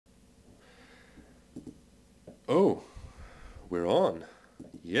Oh, we're on.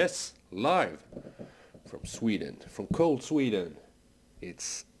 Yes, live from Sweden, from cold Sweden.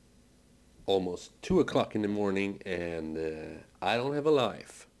 It's almost 2 o'clock in the morning and I don't have a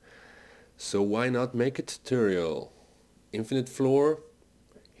life. So why not make a tutorial? Infinite floor,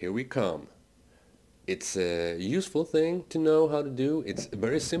 here we come. It's a useful thing to know how to do. It's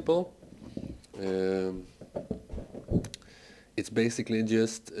very simple. It's basically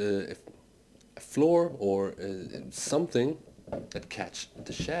just a floor or something that catch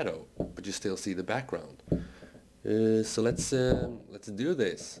the shadow, but you still see the background. So let's do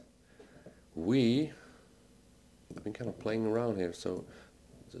this. I've been kind of playing around here, so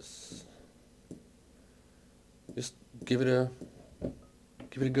just give it a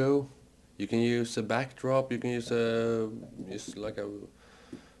go. You can use a backdrop. You can use just like a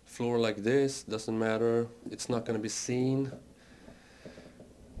floor like this. Doesn't matter. It's not going to be seen.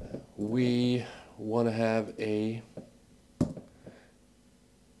 We want to have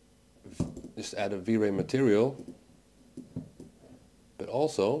just add a V-Ray material, but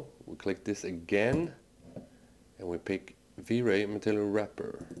also we click this again and we pick V-Ray material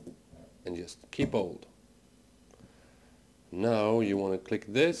wrapper and just keep hold. Now you want to click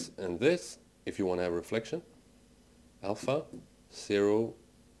this and this if you want to have reflection. Alpha, 0,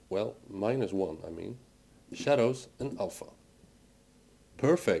 well, -1 I mean. Shadows and alpha.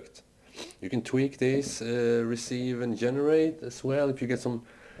 Perfect. You can tweak this, receive and generate as well if you get some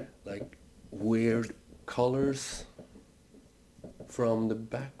like weird colors from the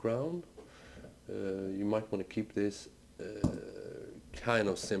background. You might want to keep this kind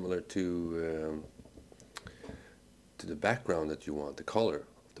of similar to the background that you want, the color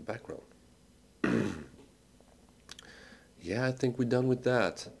of the background. Yeah, I think we're done with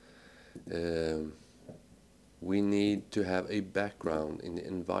that. We need to have a background in the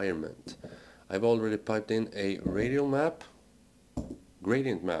environment. I've already piped in a radial map,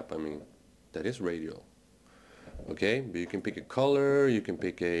 gradient map I mean, that is radial. Okay, but you can pick a color, you can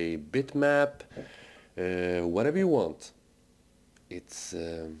pick a bitmap, whatever you want. It's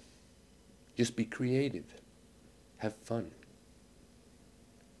just be creative, have fun.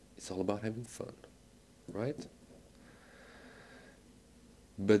 It's all about having fun, right?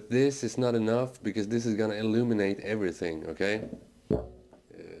 But this is not enough because this is gonna illuminate everything, okay?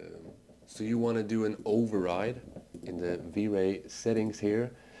 So you want to do an override in the V-Ray settings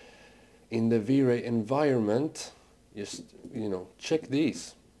here. In the V-Ray environment, just, you know, check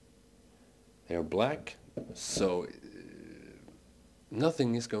these. They are black, so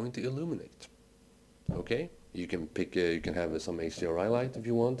nothing is going to illuminate. Okay? You can pick, you can have some HDRI light if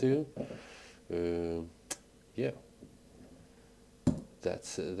you want to. Yeah.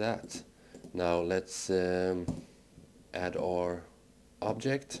 That's that. Now let's add our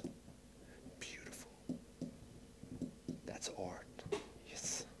object. Beautiful. That's art.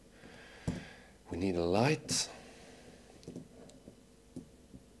 Yes. We need a light.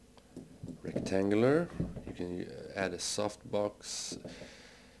 Rectangular. You can add a softbox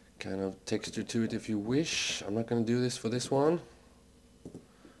kind of texture to it if you wish. I'm not going to do this for this one.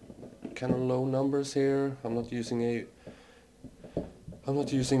 Kind of low numbers here. I'm not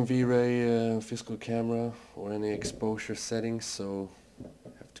using V-Ray physical camera or any exposure settings, so I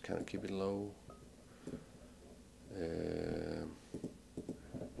have to kind of keep it low.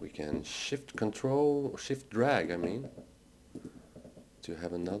 We can shift drag I mean, to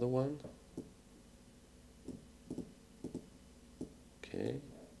have another one. Okay.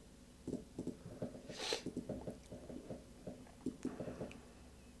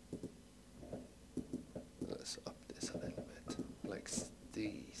 Let's up this a little bit, like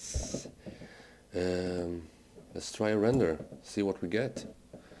these. Let's try a render, see what we get.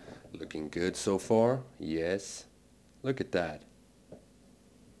 Looking good so far, yes. Look at that.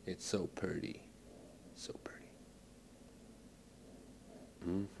 It's so pretty, so pretty.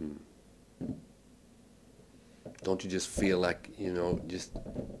 Don't you just feel like, you know, just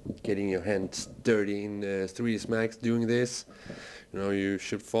getting your hands dirty in 3ds Max doing this? You know, you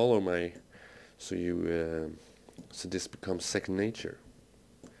should follow my, so this becomes second nature.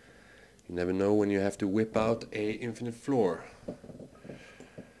 You never know when you have to whip out a infinite floor.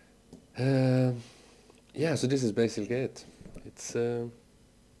 Yeah, so this is basically it. It's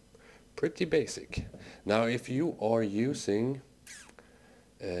pretty basic. Now if you are using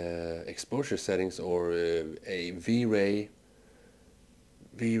exposure settings or a V-Ray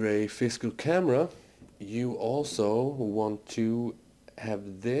physical camera, you also want to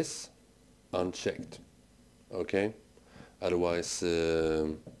have this unchecked, okay? Otherwise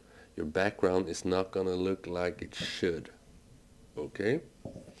your background is not gonna look like it should, okay?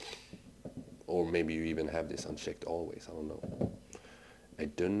 or maybe you even have this unchecked always, I don't know. I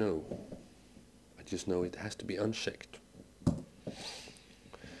don't know. I just know it has to be unchecked.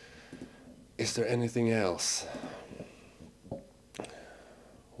 Is there anything else?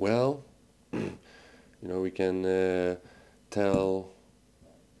 Well, we can tell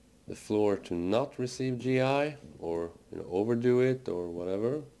the floor to not receive GI, or overdo it or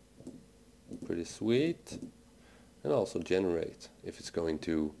whatever. Pretty sweet. And also generate if it's going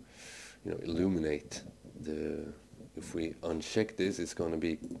to illuminate if we uncheck this, it's going to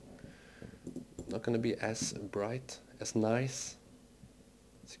be not going to be as bright, as nice.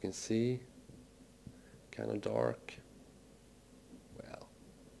 As you can see, kind of dark. Well,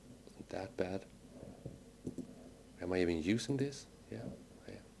 not that bad. Am I even using this? Yeah,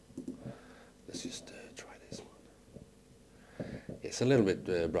 I am. Let's just try this one. It's a little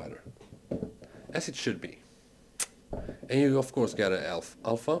bit brighter, as it should be. And you of course get an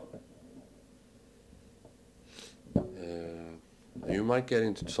alpha. You might get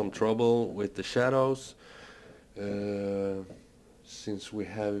into some trouble with the shadows, since we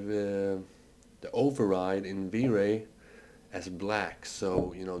have the override in Vray as black.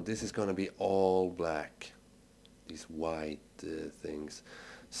 So this is going to be all black, these white things.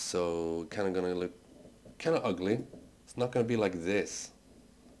 So kind of going to look kind of ugly. It's not going to be like this.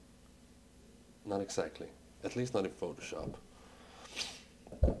 Not exactly. At least not in Photoshop.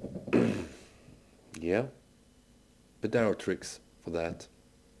 Yeah. But there are tricks for that.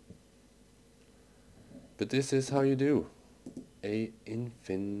 But this is how you do a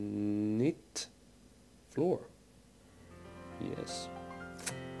infinite floor. Yes.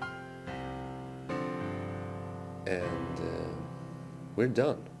 And we're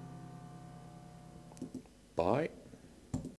done. Bye.